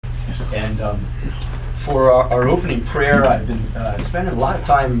And for our opening prayer, I've been spending a lot of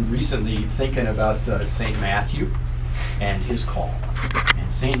time recently thinking about St. Matthew and his call.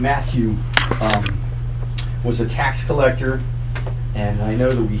 And St. Matthew was a tax collector, and I know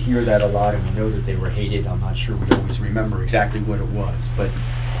that we hear that a lot, and we know that they were hated. I'm not sure we always remember exactly what it was, but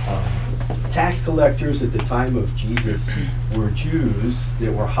tax collectors at the time of Jesus were Jews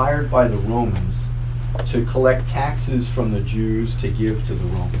that were hired by the Romans to collect taxes from the Jews to give to the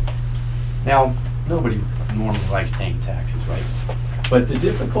Romans. Now, nobody normally likes paying taxes, right? But the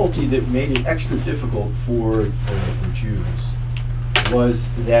difficulty that made it extra difficult for the Jews was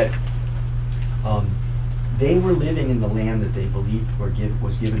that they were living in the land that they believed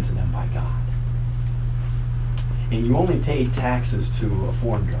was given to them by God. And you only paid taxes to a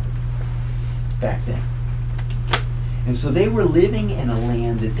foreign government back then. And so they were living in a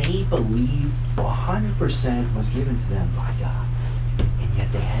land that they believed 100% was given to them by God. And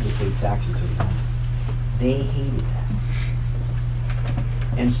yet they had to pay taxes to the Romans. They hated that.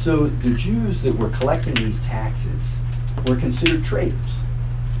 And so the Jews that were collecting these taxes were considered traitors.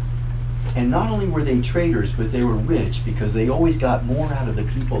 And not only were they traitors, but they were rich because they always got more out of the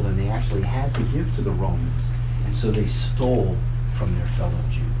people than they actually had to give to the Romans. And so they stole from their fellow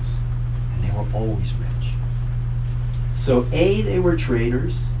Jews. And they were always rich. So A, they were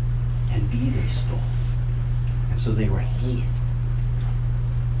traitors, and B, they stole. And so they were hated.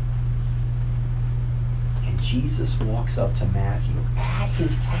 And Jesus walks up to Matthew at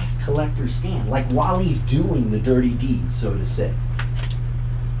his tax collector's stand, like while he's doing the dirty deed, so to say.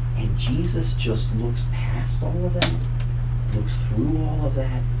 And Jesus just looks past all of that, looks through all of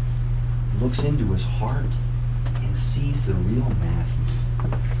that, looks into his heart, and sees the real Matthew.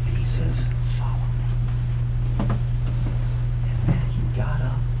 And he says, "Follow me." And Matthew got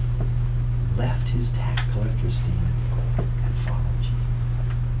up, left his tax collector's stand, and followed Jesus.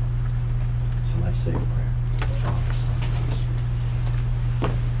 So let's say a prayer. Father, Son, and Holy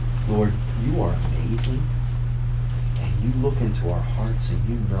Spirit. Lord, you are amazing. You look into our hearts and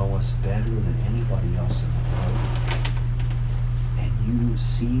you know us better than anybody else in the world. And you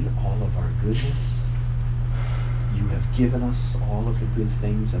see all of our goodness. You have given us all of the good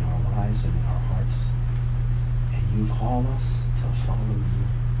things in our lives and in our hearts. And you've called us to follow you.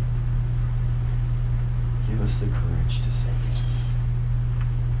 Give us the courage to say yes.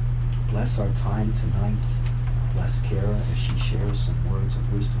 Bless our time tonight. Bless Kara as she shares some words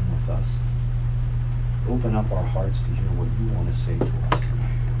of wisdom with us. Open up our hearts to hear what you want to say to us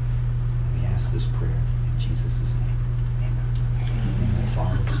tonight. We ask this prayer in Jesus' name. Amen. Amen.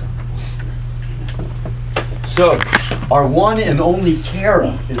 Father, Son, and Holy Spirit. So, our one and only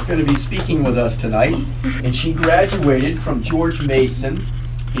Kara is going to be speaking with us tonight, and she graduated from George Mason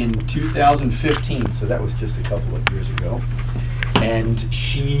in 2015, so that was just a couple of years ago. And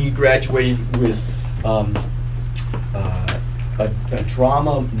she graduated with a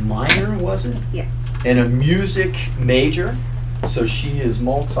drama minor, was it? Yeah. And a music major, so she is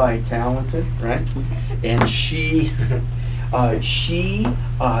multi-talented, right? And she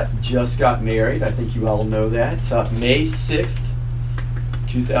just got married. I think you all know that. May 6th,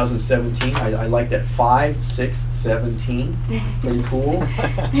 2017. I like that 5, 6, 17. Pretty cool.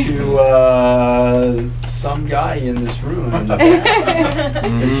 To some guy in this room in the back.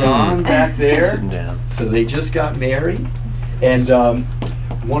 To John back there. So they just got married. And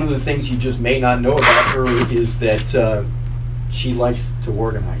one of the things you just may not know about her is that she likes to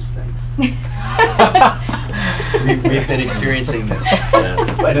organize things. We've been experiencing this.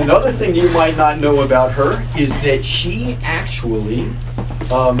 But another thing you might not know about her is that she actually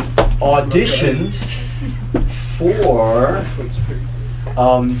auditioned for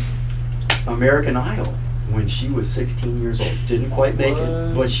American Idol when she was 16 years old. Didn't quite make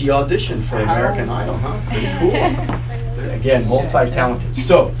it, but she auditioned for American Idol, huh? Pretty cool. Again, multi-talented.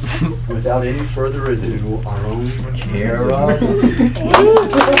 So, without any further ado, our own Kara.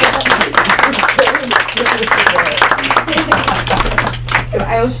 So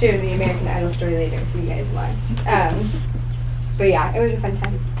I will share the American Idol story later if you guys want. But yeah, it was a fun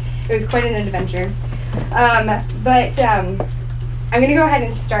time. It was quite an adventure. But I'm going to go ahead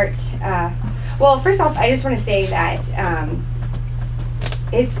and start. Well, first off, I just want to say that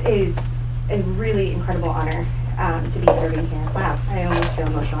it is a really incredible honor to be serving here. Wow, I almost feel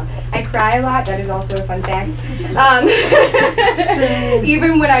emotional. I cry a lot. That is also a fun fact.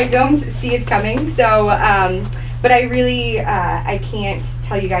 Even when I don't see it coming. So, but I really, I can't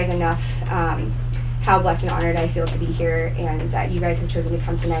tell you guys enough how blessed and honored I feel to be here, and that you guys have chosen to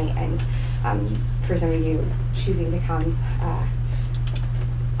come tonight, and for some of you choosing to come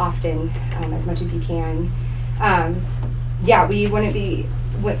often, as much as you can. Yeah, we wouldn't be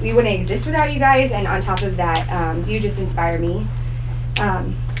we wouldn't exist without you guys, and on top of that, you just inspire me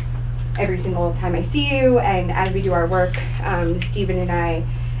every single time I see you, and as we do our work. Stephen and I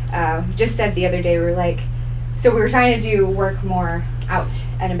just said the other day, we were like, so we were trying to do work more out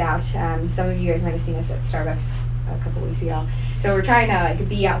and about. Some of you guys might have seen us at Starbucks a couple weeks ago. So we're trying to like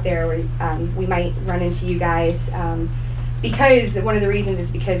be out there where we might run into you guys, because one of the reasons is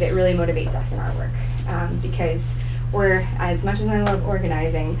because it really motivates us in our work. Because we're, as much as I love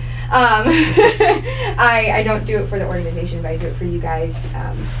organizing, I don't do it for the organization, but I do it for you guys,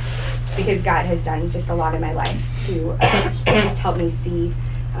 because God has done just a lot in my life to just help me see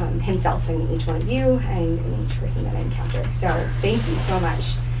himself in each one of you and in each person that I encounter. So thank you so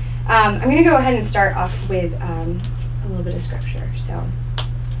much. I'm going to go ahead and start off with a little bit of scripture, so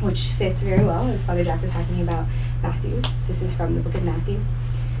which fits very well as Father Jack was talking about Matthew. This is from the book of Matthew.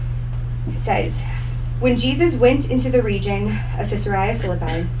 It says, "When Jesus went into the region of Caesarea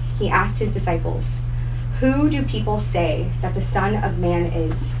Philippi, he asked his disciples, 'Who do people say that the Son of Man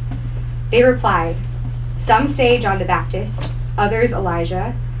is?' They replied, 'Some say John the Baptist, others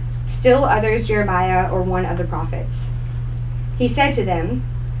Elijah, still others Jeremiah or one of the prophets.' He said to them,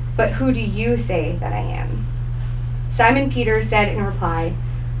 'But who do you say that I am?' Simon Peter said in reply,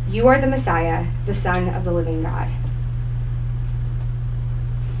 'You are the Messiah, the Son of the living God.'"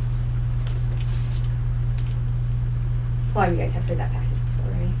 A lot of you guys have heard that passage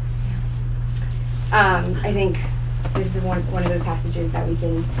before, right? I think this is one of those passages that we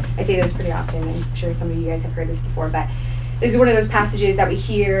can, I say this pretty often, I'm sure some of you guys have heard this before, but this is one of those passages that we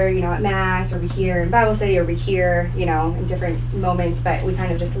hear, at Mass, or we hear in Bible study, or we hear, in different moments, but we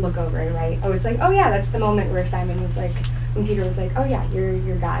kind of just look over it, right? Oh, it's like, oh yeah, that's the moment where Simon was like, when Peter was like, oh yeah,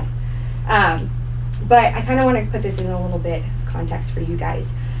 you're God. But I kind of want to put this in a little bit of context for you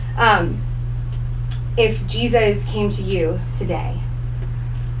guys. If Jesus came to you today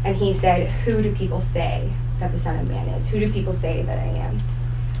and he said, "Who do people say that the Son of Man is? Who do people say that I am?"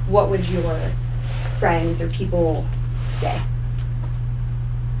 What would your friends or people say?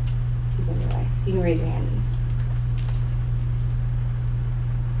 People in your life. You can raise your hand.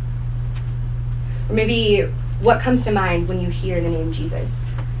 Or maybe what comes to mind when you hear the name Jesus?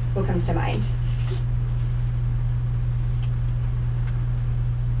 What comes to mind?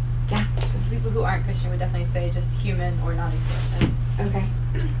 Yeah. People who aren't Christian would definitely say just human or non-existent. Okay.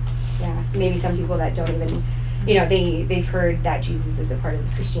 Yeah. So maybe some people that don't even, they've heard that Jesus is a part of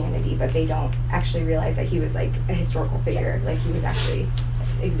Christianity, but they don't actually realize that he was like a historical figure, like he was actually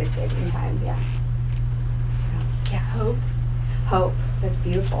existed in time. Yeah. What else? Yeah. Hope. Hope. That's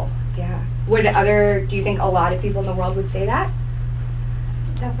beautiful. Yeah. Do you think a lot of people in the world would say that?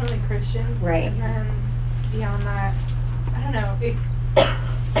 Definitely Christians. Right. And then beyond that, I don't know.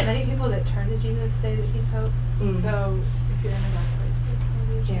 Many people that turn to Jesus say that he's hope. Mm. So if you're in a rough place, it's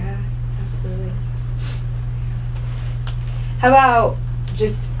maybe Yeah, absolutely. How about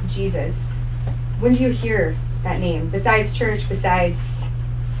just Jesus? When do you hear that name? Besides church, besides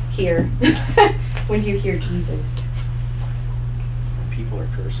here, when do you hear Jesus? People are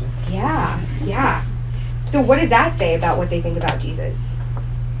cursing. Yeah. So what does that say about what they think about Jesus?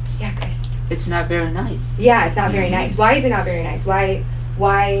 Yeah, Chris. It's not very nice. Yeah, it's not very nice. Why is it not very nice? Why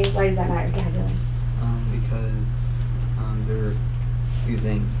does that matter? Yeah, Dylan. Because they're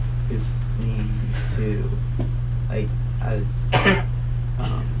using his name to, like,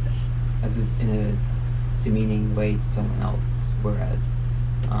 in a demeaning way to someone else, whereas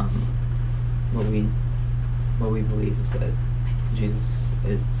what we believe is that Jesus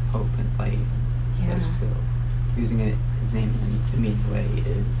is hope and light. Yeah. So using his name in a demeaning way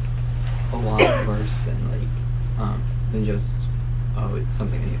is a lot worse than just, oh, it's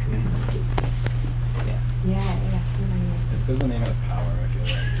something in the commandments. Yeah. It's because the name has power, I feel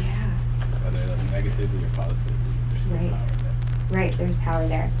like. Yeah. Whether that's negatively or positively, there's still Right. power there. Right, there's power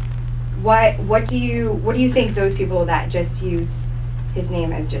there. What do you think those people that just use his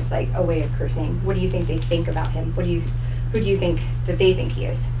name as just like a way of cursing, what do you think they think about him? Who do you think that they think he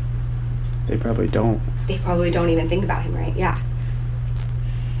is? They probably don't. They probably don't even think about him, right? Yeah.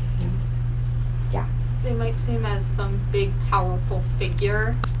 Yes. Yeah. They might see him as some big, powerful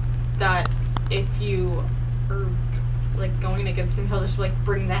figure that if you are like going against him, he'll just like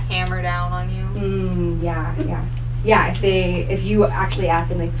bring the hammer down on you. Yeah. If you actually ask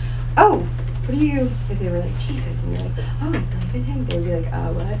them like, oh, what do you? If they were like Jesus, and you're like, oh, I believe in him, they would be like,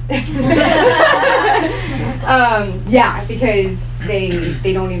 what? Yeah, because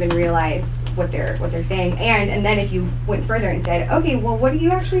they don't even realize what they're saying, and then if you went further and said, okay, well, what do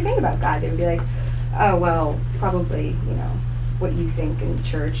you actually think about God? They would be like, oh, well, probably, what you think in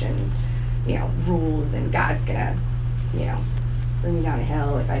church and, rules, and God's gonna, bring me down a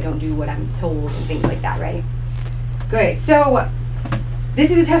hill if I don't do what I'm told and things like that, right? Good. So this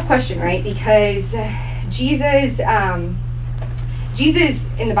is a tough question, right? Because Jesus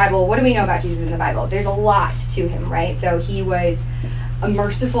in the Bible, what do we know about Jesus in the Bible? There's a lot to him, right? So he was a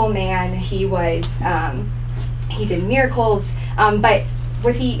merciful man. He was, he did miracles, but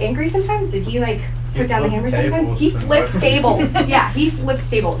was he angry sometimes? Did he like put down the hammer sometimes? He flipped tables. Yeah, he flipped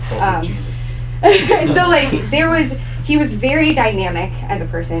tables. Jesus. So like he was very dynamic as a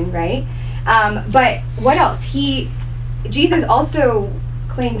person, right? But what else? Jesus also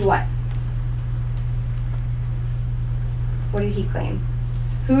claimed what? What did he claim?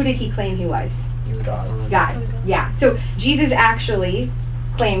 Who did he claim he was? He was God. the Son of God. Yeah. So Jesus actually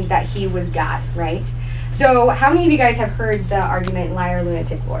claimed that he was God, right? So how many of you guys have heard the argument liar,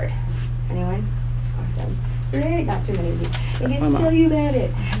 lunatic, Lord? Anyone? Awesome. Great. Not too many of you. I get to tell you about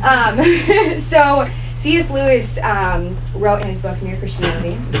it. So C.S. Lewis wrote in his book Mere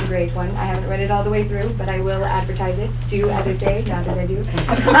Christianity. It's a great one. I haven't read it all the way through, but I will advertise it. Do as I say, not as I do.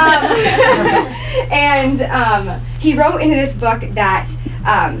 And he wrote in this book that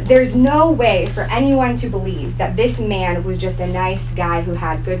there's no way for anyone to believe that this man was just a nice guy who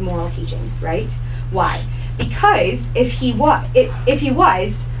had good moral teachings, right? Why? Because if he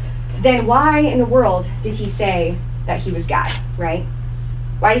was, then why in the world did he say that he was God, right?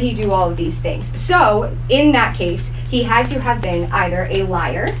 Why did he do all of these things? So, in that case, he had to have been either a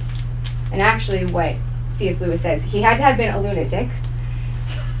liar, and actually what C.S. Lewis says, he had to have been a lunatic,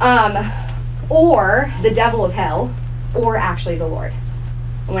 or the devil of hell, or actually the Lord.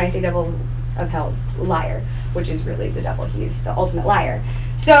 And when I say devil of hell, liar, which is really the devil, he is the ultimate liar.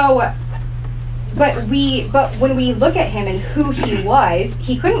 So, but when we look at him and who he was,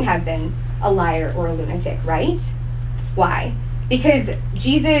 he couldn't have been a liar or a lunatic, right? Why? Because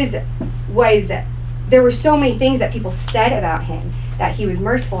Jesus there were so many things that people said about him, that he was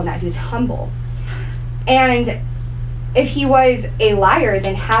merciful and that he was humble. And if he was a liar,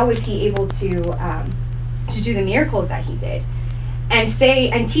 then how was he able to do the miracles that he did? And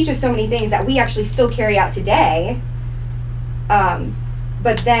teach us so many things that we actually still carry out today.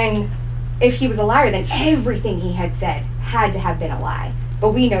 But then, if he was a liar, then everything he had said had to have been a lie.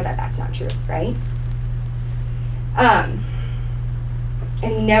 But we know that that's not true, right?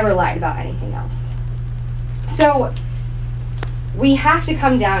 And he never lied about anything else. So we have to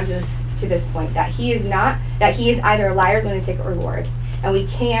come down to this point that he is either a liar, lunatic, or Lord. And we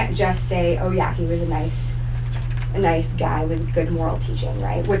can't just say, oh yeah, he was a nice guy with good moral teaching,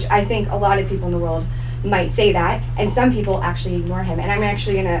 right? Which I think a lot of people in the world might say that, and some people actually ignore him. And I'm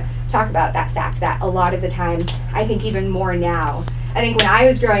actually going to talk about that fact that a lot of the time, I think even more now, I think when I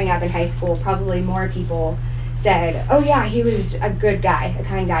was growing up in high school, probably more people said, oh yeah, he was a good guy, a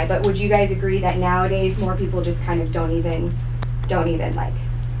kind guy. But would you guys agree that nowadays more people just kind of don't even like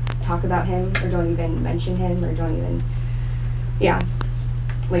talk about him, or don't even mention him, or don't even, yeah,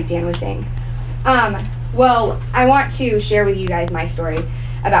 like Dan was saying. Well, I want to share with you guys my story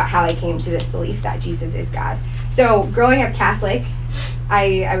about how I came to this belief that Jesus is God. So growing up Catholic, I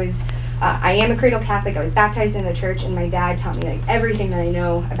am a cradle Catholic. I was baptized in the church, and my dad taught me like everything that I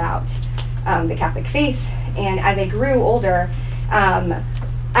know about the Catholic faith. And as I grew older,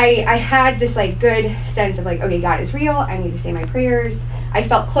 I had this like good sense of like, okay, God is real. I need to say my prayers. I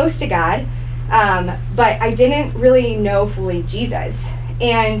felt close to God, but I didn't really know fully Jesus.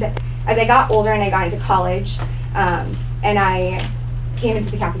 And as I got older and I got into college, and I came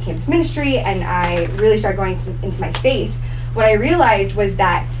into the Catholic campus ministry, and I really started going into my faith, what I realized was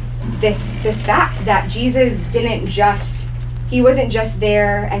that this fact that Jesus he wasn't just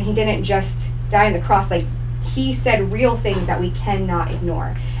there, and he didn't just die on the cross. Like, he said real things that we cannot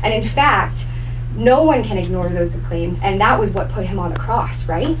ignore. And in fact, no one can ignore those claims, and that was what put him on the cross,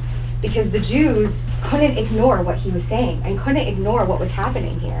 right? Because the Jews couldn't ignore what he was saying and couldn't ignore what was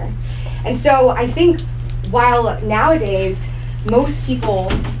happening here. And so I think while nowadays most people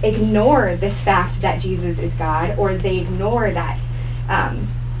ignore this fact that Jesus is God, or they ignore that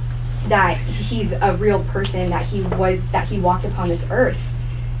that he's a real person, that he walked upon this earth,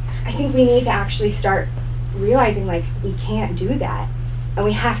 I think we need to actually start realizing like we can't do that. And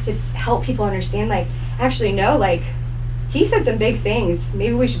we have to help people understand, like, actually no, like, he said some big things.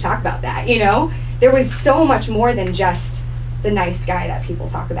 Maybe we should talk about that, you know? There was so much more than just the nice guy that people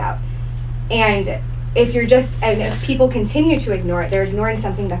talk about. And if people continue to ignore it, they're ignoring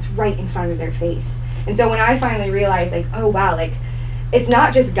something that's right in front of their face. And so when I finally realized, like, oh wow, like, it's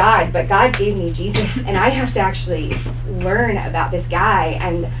not just God, but God gave me Jesus, and I have to actually learn about this guy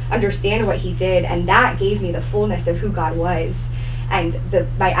and understand what he did, and that gave me the fullness of who God was. and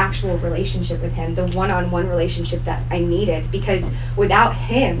my actual relationship with him, the one-on-one relationship that I needed, because without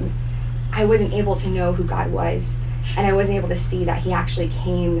him, I wasn't able to know who God was, and I wasn't able to see that he actually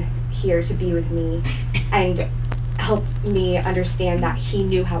came here to be with me and help me understand that he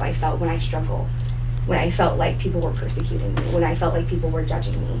knew how I felt when I struggled, when I felt like people were persecuting me, when I felt like people were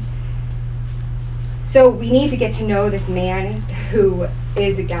judging me. So we need to get to know this man who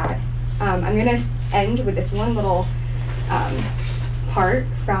is a God. I'm going to end with this one little part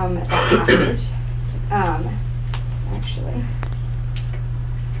from that passage. Actually.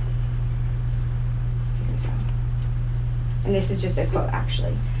 Here we go. And this is just a quote,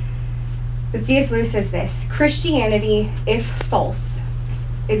 actually. But C.S. Lewis says this: Christianity, if false,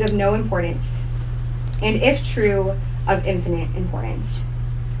 is of no importance, and if true, of infinite importance.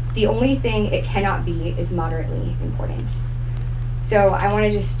 The only thing it cannot be is moderately important. So I want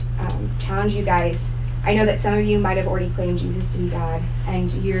to just challenge you guys. I know that some of you might have already claimed Jesus to be God,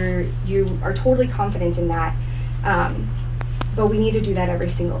 and you are totally confident in that. But we need to do that every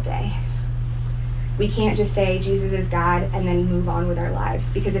single day. We can't just say Jesus is God and then move on with our lives.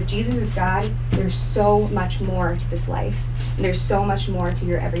 Because if Jesus is God, there's so much more to this life. And there's so much more to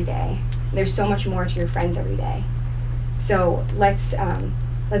your everyday. And there's so much more to your friends every day. So let's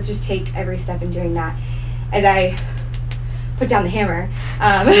just take every step in doing that. As I put down the hammer,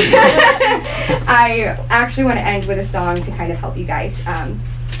 I actually want to end with a song to kind of help you guys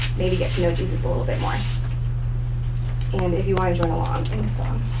maybe get to know Jesus a little bit more. And if you want to join along in the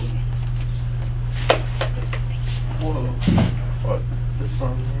song. Whoa. What? This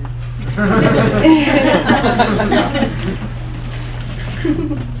song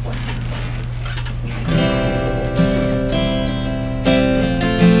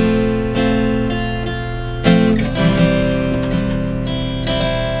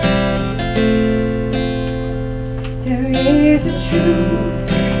There is a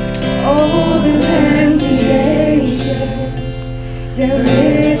truth older than the ages. There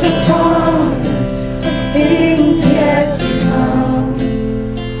is a promise of things yet to come.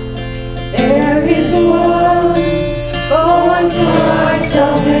 There is one born for our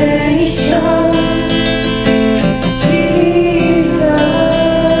salvation. Jesus.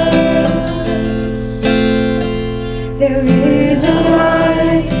 There is a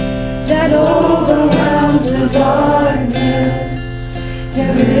light that overwhelms the darkness.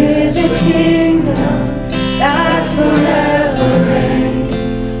 There is a kingdom that forever reigns.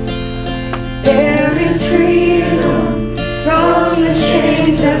 There is freedom from the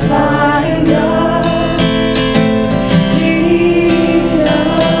chains that bind us. Jesus,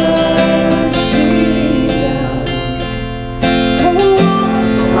 Jesus, who walks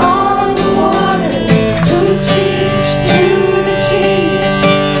on the waters, who speaks to the sea,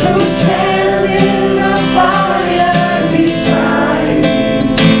 who stands in the fire beside me.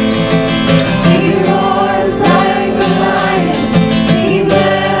 He roars like a lion, he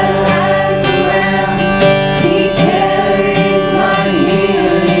bled as a lamb, he carries my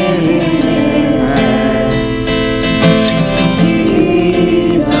healing in his hands.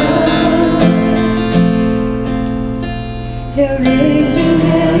 Jesus, there is a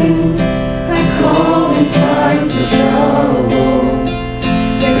name I call in times of trouble.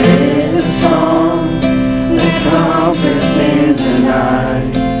 There is a song that comforts in the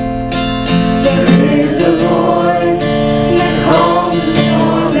night. There is a voice that calms the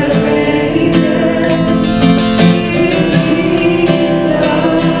storm that rages. It's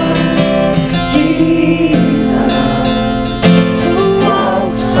Jesus, who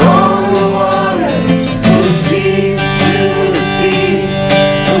walks on the waters, who speaks to the sea,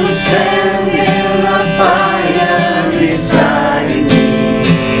 who stands in the fire beside me.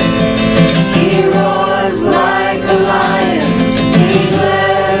 He roars like a lion, he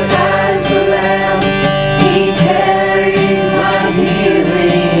bled as a lamb, he carries my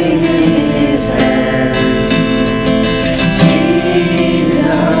healing in his hands. Jesus,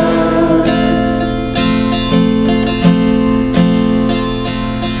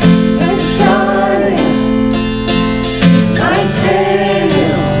 Messiah, my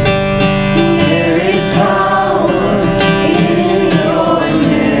Savior, there is power in your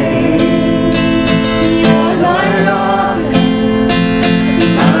name. You're my rock,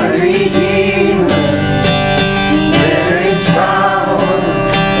 my Redeemer. There is power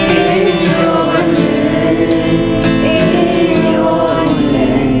in your name, in your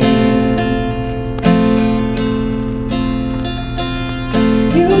name.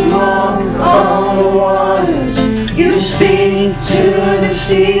 You walk on the waters, you speak to the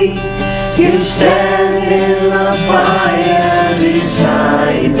sea, you stand in the fire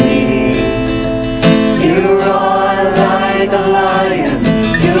beside me. You roar like a lion.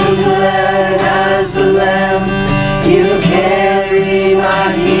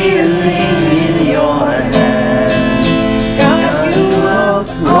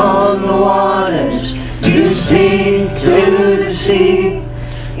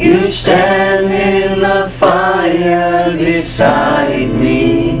 beside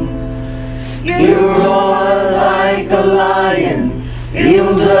me. You roar like a lion, you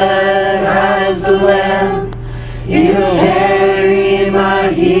bled as the lamb. You carry my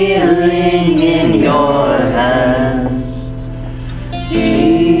healing in your hands.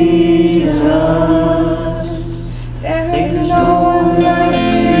 Jesus, There there's is no no one like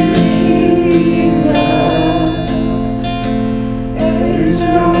you, Jesus. there There's is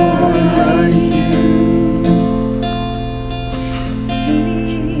no one like you.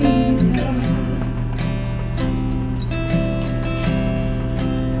 Jesus.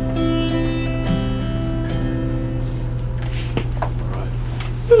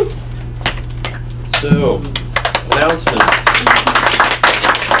 So, announcements.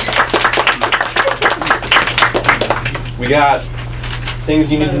 We got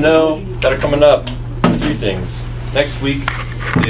things you need to know that are coming up. 3 things. Next week